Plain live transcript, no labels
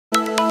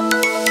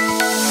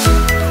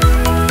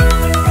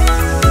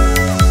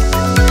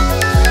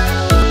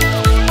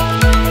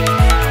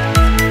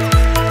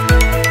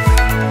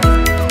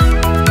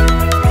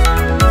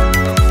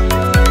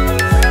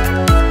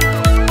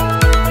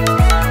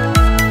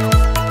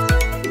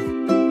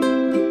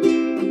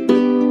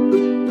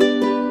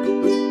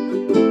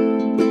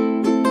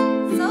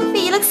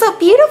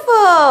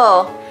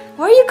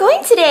Where are you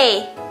going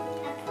today?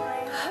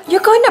 You're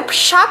going to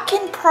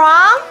Shopkins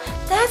Prom?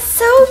 That's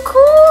so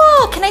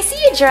cool! Can I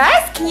see your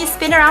dress? Can you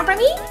spin around for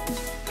me?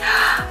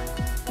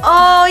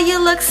 Oh, you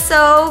look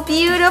so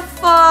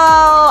beautiful!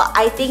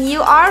 I think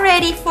you are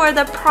ready for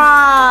the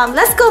prom.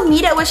 Let's go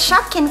meet up with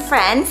Shopkins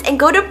friends and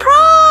go to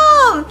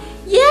prom!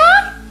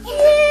 Yeah?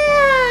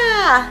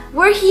 Yeah!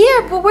 We're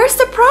here, but where's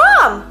the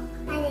prom?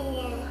 I don't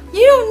know.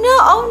 You don't know?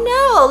 Oh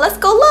no! Let's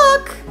go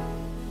look!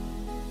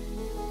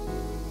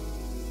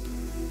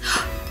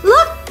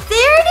 Look!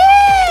 There it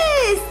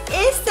is!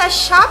 It's the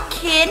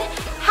Shopkins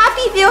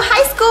Happyville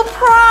High School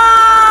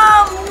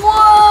Prom!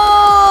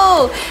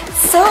 Whoa!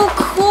 So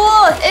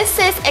cool! It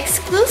says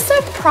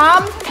exclusive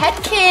prom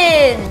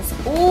petkins.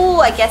 Ooh,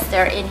 I guess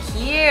they're in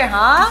here,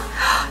 huh?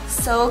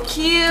 So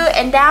cute!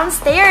 And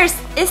downstairs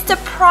is the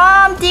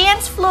prom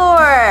dance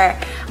floor.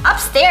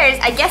 Upstairs,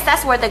 I guess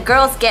that's where the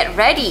girls get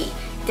ready.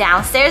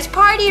 Downstairs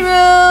party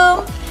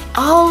room.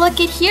 Oh, look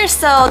at here.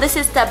 So this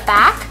is the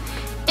back.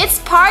 It's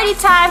party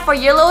time for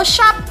your little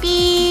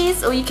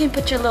shoppies. Oh, you can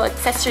put your little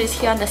accessories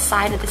here on the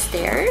side of the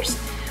stairs.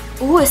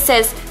 Oh, it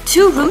says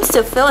 2 rooms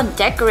to fill and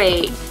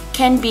decorate.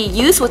 Can be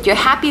used with your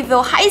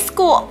Happyville high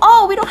school.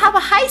 Oh, we don't have a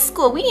high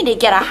school. We need to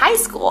get a high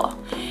school.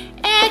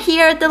 And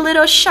here are the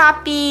little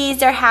shoppies.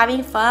 They're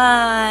having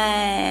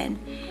fun.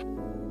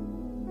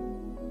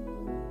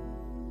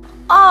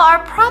 Oh,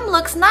 our prom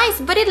looks nice,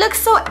 but it looks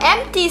so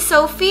empty,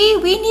 Sophie.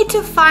 We need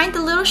to find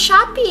the little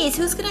shoppies.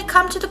 Who's gonna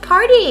come to the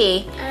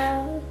party?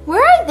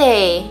 Where are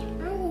they? I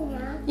don't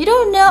know. You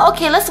don't know?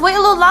 Okay, let's wait a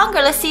little longer.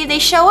 Let's see if they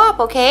show up,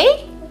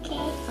 okay? Okay.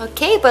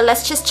 Okay, but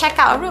let's just check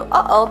out a room.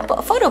 Uh-oh,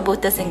 but photo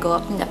booth doesn't go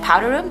up in the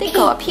powder room. They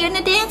go up here in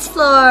the dance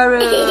floor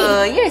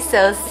room. You're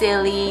so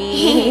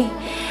silly.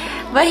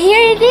 But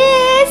here it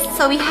is.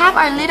 So we have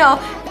our little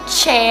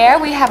chair.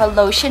 We have a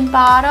lotion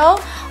bottle.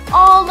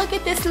 Oh, look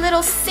at this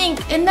little sink.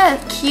 Isn't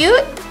that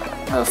cute?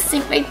 Little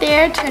sink right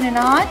there. Turn it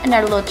on. And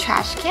our little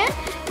trash can.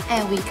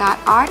 And we got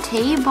our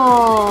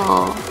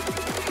table.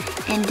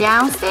 And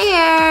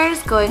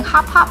downstairs, going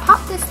hop, hop,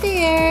 hop the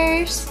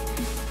stairs,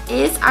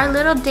 is our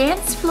little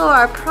dance floor,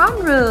 our prom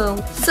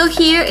room. So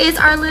here is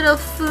our little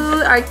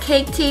food, our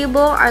cake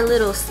table, our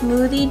little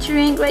smoothie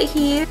drink right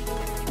here.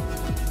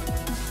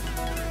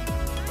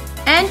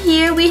 And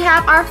here we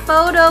have our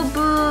photo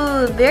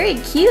booth. Very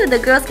cute. The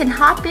girls can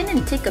hop in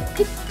and take a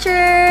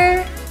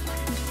picture.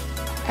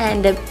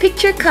 And the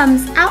picture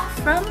comes out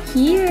from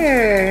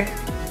here.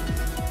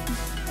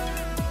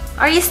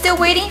 Are you still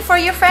waiting for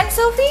your friend,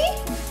 Sophie?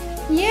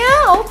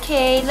 Yeah,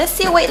 okay. Let's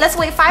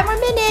wait 5 more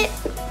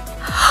minutes.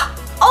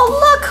 Oh,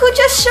 look who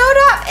just showed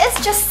up. It's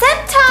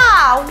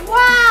Jascenta.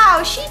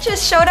 Wow, she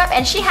just showed up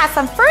and she has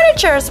some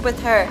furniture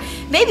with her.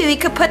 Maybe we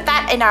could put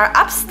that in our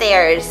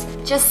upstairs.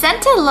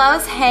 Jascenta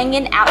loves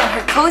hanging out in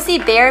her cozy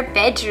bare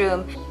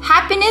bedroom.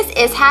 Happiness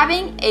is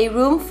having a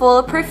room full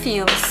of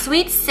perfume.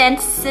 Sweet,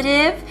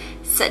 sensitive,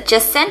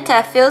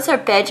 Jascenta fills her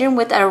bedroom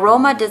with an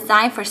aroma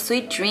designed for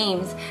sweet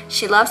dreams.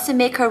 She loves to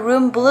make her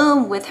room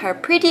bloom with her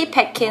pretty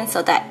petkins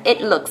so that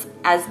it looks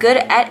as good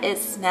as it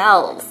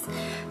smells.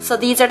 So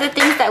these are the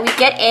things that we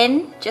get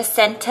in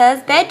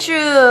Jascenta's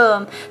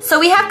bedroom. So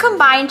we have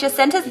combined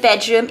Jascenta's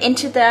bedroom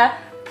into the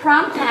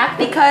prom pack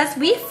because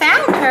we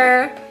found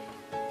her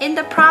in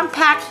the prom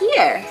pack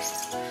here.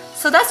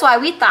 So that's why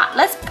we thought,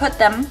 let's put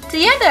them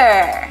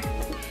together.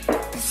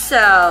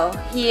 So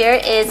here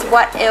is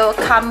what it will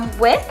come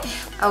with.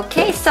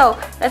 Okay, so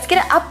let's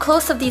get an up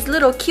close of these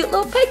little cute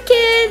little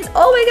petkins.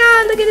 Oh my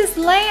god, look at this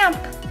lamp.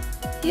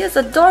 He is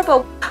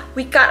adorable.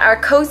 We got our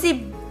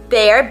cozy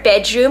bear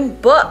bedroom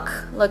book.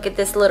 Look at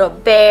this little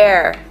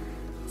bear.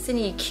 Isn't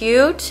he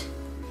cute?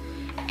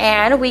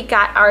 And we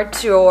got our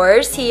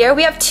drawers here.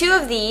 We have 2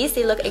 of these.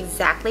 They look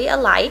exactly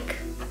alike.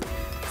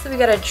 So we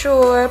got a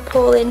drawer,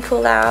 pull in,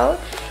 pull out.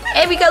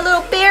 And we got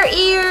little bear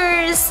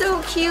ears.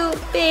 So cute,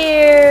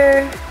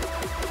 bear.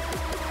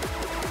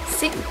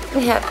 See,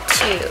 we have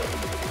 2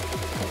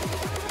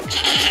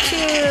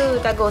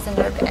 that goes in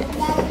their bed.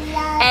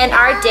 And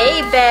our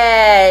day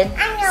bed,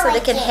 so they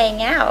can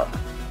hang out.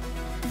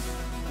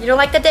 You don't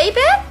like the day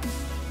bed?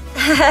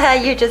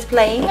 You're just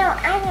playing? No,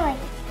 I know.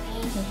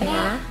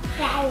 Yeah.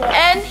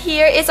 And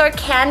here is our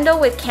candle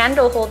with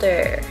candle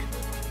holder.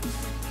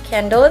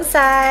 Candle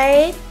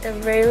inside, the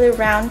really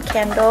round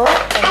candle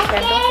and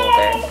candle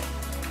holder.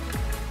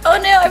 Oh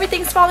no,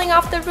 everything's falling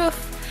off the roof.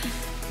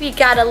 We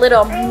got a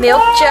little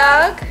milk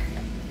jug.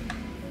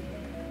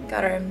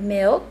 Got our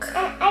milk.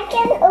 I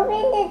can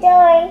open the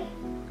door.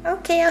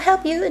 Okay, I'll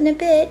help you in a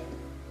bit.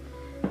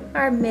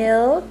 Our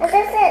milk. It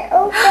doesn't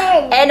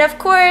open. And of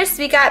course,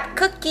 we got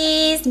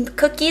cookies.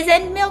 Cookies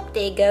and milk,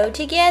 they go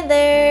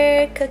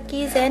together.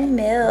 Cookies and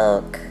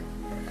milk.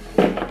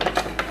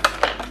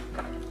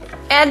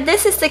 And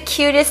this is the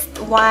cutest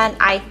one,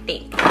 I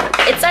think.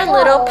 It's our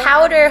little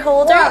powder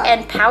holder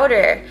and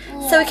powder.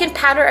 So we can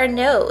powder our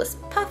nose.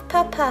 Puff,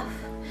 puff, puff.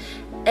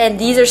 And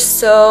these are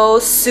so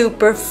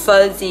super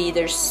fuzzy.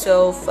 They're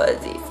so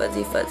fuzzy,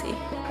 fuzzy, fuzzy.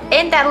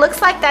 And that looks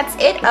like that's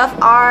it of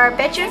our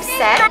bedroom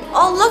set.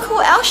 Oh, look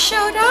who else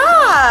showed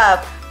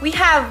up. We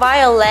have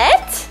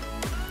Violet.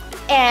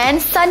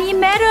 and Sunny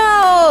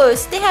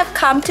Meadows. They have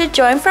come to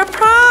join for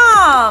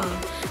prom.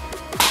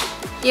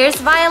 Here's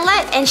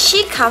Violet, and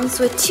she comes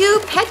with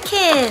 2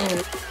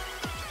 petkins.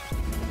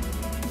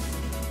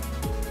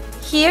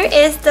 Here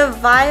is the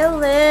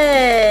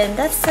violin.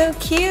 That's so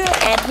cute.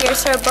 And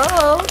here's her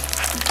bow,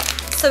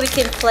 so we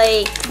can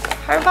play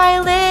her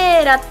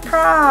violin at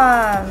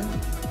prom.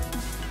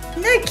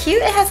 Isn't that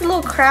cute? It has a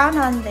little crown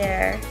on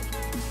there.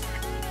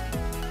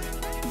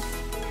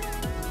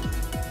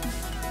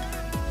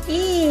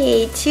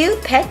 Yay, 2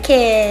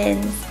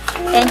 petkins.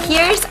 And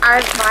here's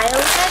our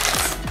Violet.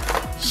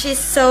 She's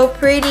so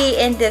pretty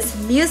in this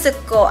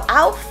musical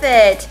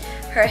outfit.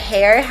 Her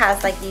hair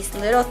has like these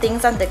little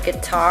things on the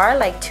guitar,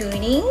 like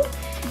tuning.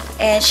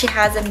 And she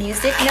has a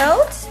music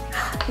note.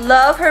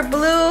 Love her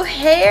blue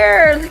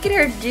hair. Look at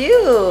her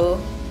do.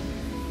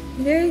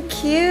 Very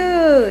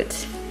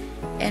cute.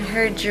 And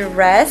her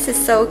dress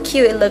is so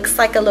cute. It looks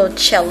like a little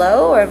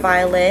cello or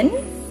violin.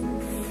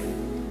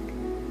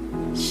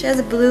 She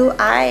has blue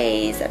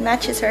eyes. It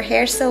matches her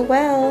hair so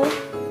well.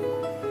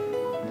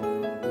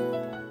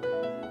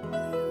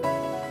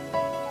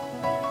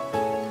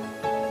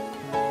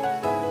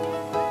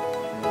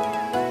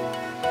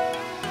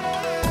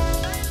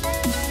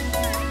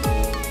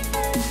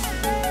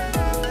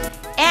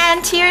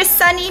 And here's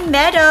Sunny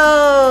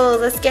Meadows.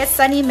 Let's get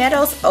Sunny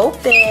Meadows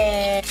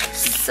open.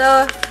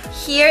 So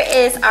here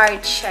is our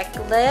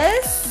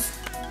checklist.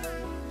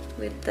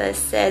 With this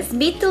says,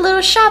 meet the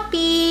little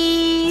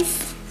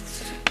shoppies.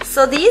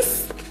 So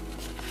this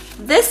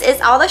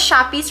is all the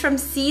shoppies from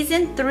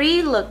season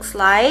 3 looks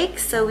like.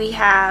 So we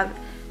have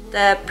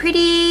the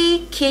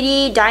pretty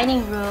kitty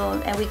dining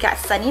room, and we got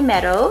Sunny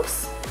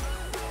Meadows.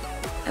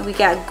 And we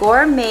got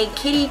gourmet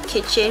kitty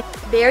kitchen,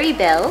 Berry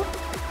Belle.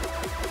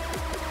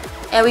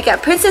 And we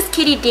got Princess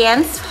Kitty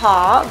Dance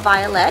Hall,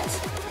 Violet.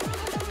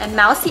 And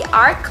Mousy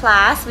Art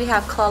Class, we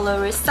have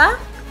Clarissa.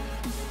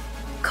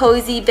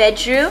 Cozy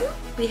Bedroom,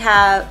 we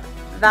have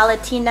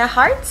Valentina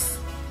Hearts.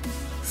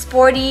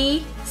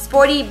 Sporty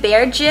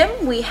Bear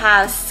Gym, we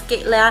have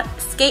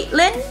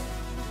Skatelyn.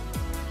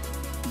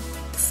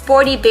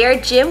 Sporty Bear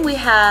Gym, we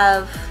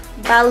have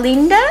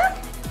Valinda.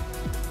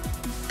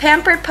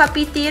 Pampered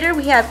Puppy Theater,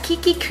 we have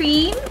Kiki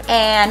Cream.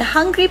 And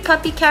Hungry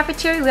Puppy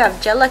Cafeteria, we have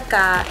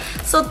Jellica.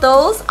 So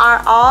those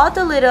are all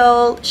the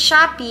little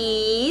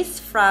shoppies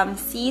from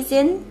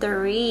season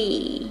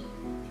 3.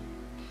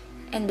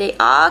 And they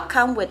all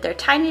come with their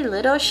tiny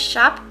little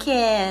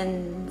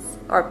Shopkins,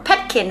 or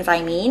petkins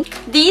I mean.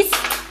 These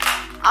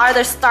are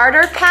the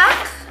starter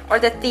pack, or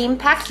the theme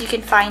packs. You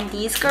can find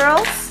these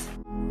girls.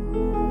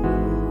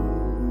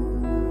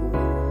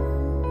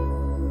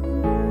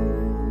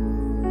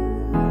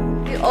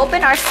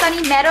 Open our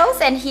Sunny Meadows,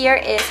 and here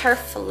is her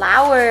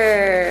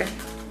flower.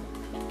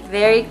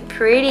 Very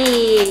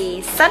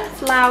pretty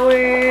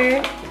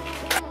sunflower.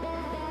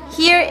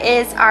 Here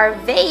is our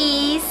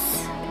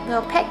vase,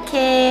 little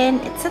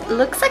petkin. It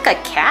looks like a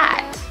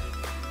cat.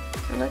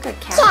 Look, a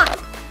cat.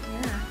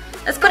 Yeah.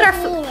 Let's put our.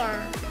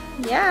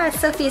 Yeah,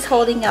 Sophie's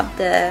holding up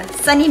the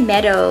Sunny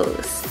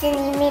Meadows.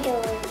 Sunny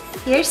Meadows.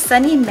 Here's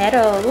Sunny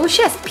Meadows. Oh,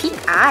 she has pink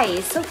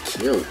eyes. So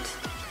cute.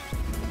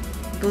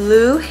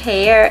 Blue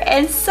hair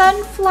and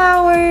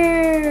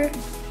sunflower.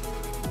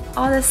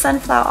 All the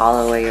sunflower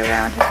all the way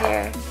around her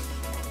hair.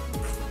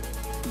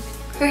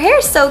 Her hair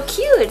is so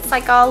cute. It's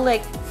like all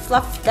like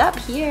fluffed up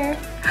here.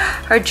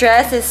 Her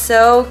dress is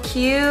so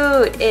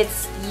cute.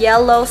 It's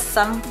yellow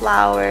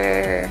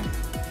sunflower.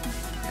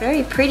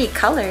 Very pretty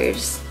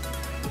colors.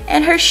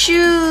 And her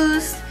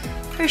shoes.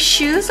 Her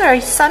shoes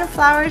are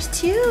sunflowers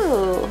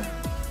too.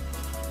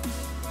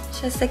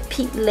 She has like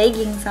pink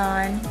leggings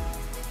on.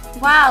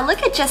 Wow,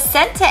 look at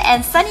Jascenta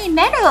and Sunny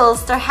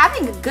Meadows. They're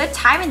having a good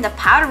time in the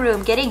powder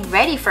room getting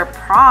ready for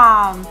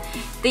prom.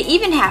 They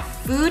even have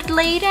food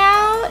laid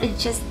out and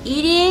just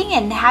eating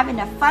and having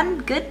a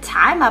fun, good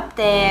time up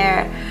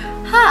there.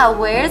 Huh,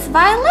 where's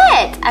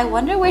Violet? I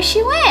wonder where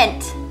she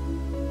went.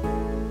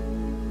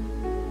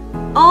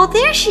 Oh,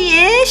 there she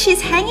is.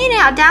 She's hanging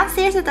out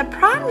downstairs at the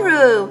prom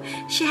room.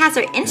 She has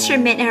her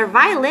instrument and her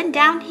violin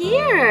down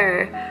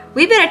here.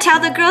 We better tell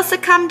the girls to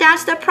come down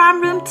to the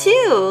prom room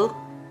too.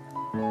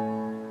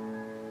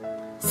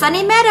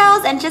 Sunny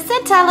Meadows and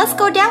Jascenta, let's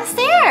go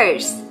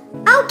downstairs.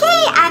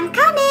 Okay, I'm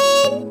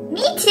coming.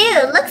 Me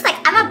too. Looks like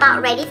I'm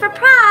about ready for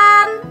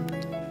prom.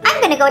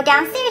 I'm gonna go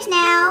downstairs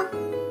now.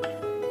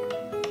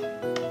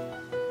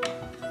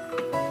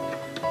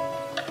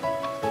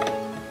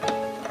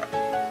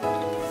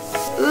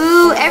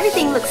 Ooh,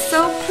 everything looks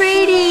so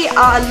pretty. Oh,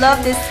 I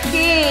love this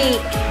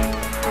cake.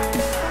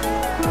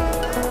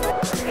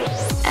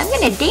 I'm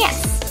gonna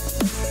dance.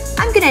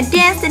 I'm gonna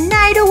dance the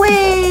night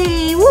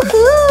away.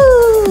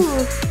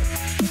 Woohoo!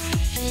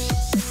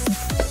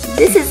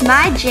 This is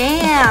my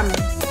jam.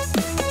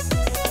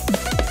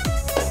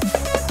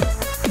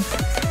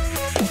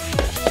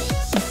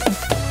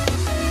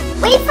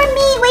 Wait for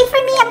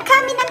me, I'm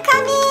coming, I'm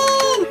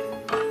coming.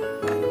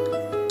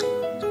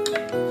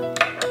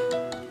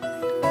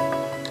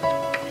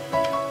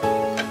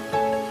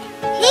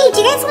 Hey, do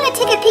you guys want to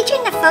take a picture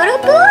in the photo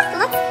booth?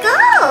 Let's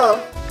go.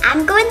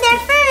 I'm going there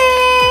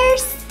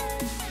first.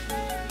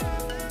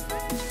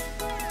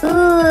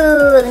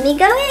 Ooh, let me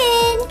go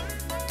in.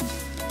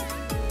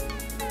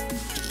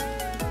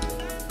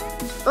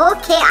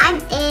 Okay, I'm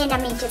in.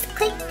 Let me just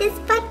click this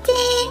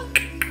button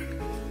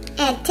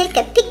and take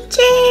a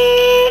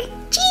picture.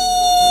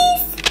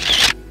 Cheese!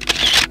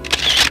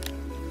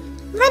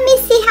 Let me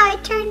see how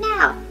it turned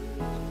out.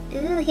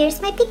 Ooh,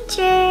 here's my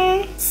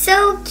picture.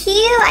 So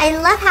cute. I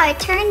love how it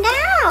turned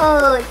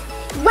out.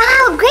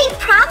 Wow, great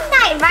prom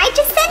night, right,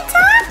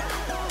 Jascenta?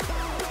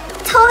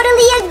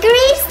 Totally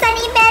agree,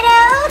 Sunny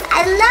Meadows.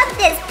 I love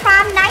this.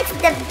 Prom night's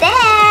the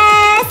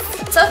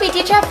best. Sophie,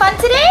 did you have fun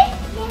today?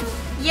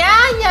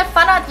 Yeah, you had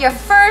fun at your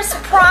first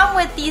prom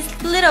with these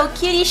little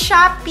cutie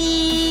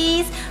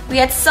shoppies. We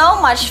had so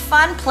much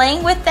fun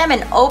playing with them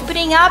and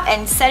opening up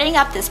and setting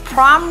up this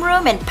prom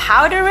room and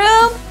powder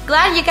room.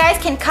 Glad you guys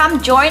can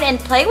come join and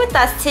play with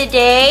us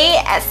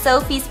today at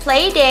Sophie's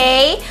Play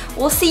Day.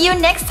 We'll see you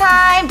next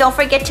time. Don't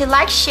forget to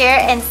like, share,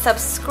 and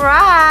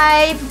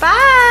subscribe.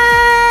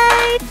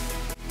 Bye!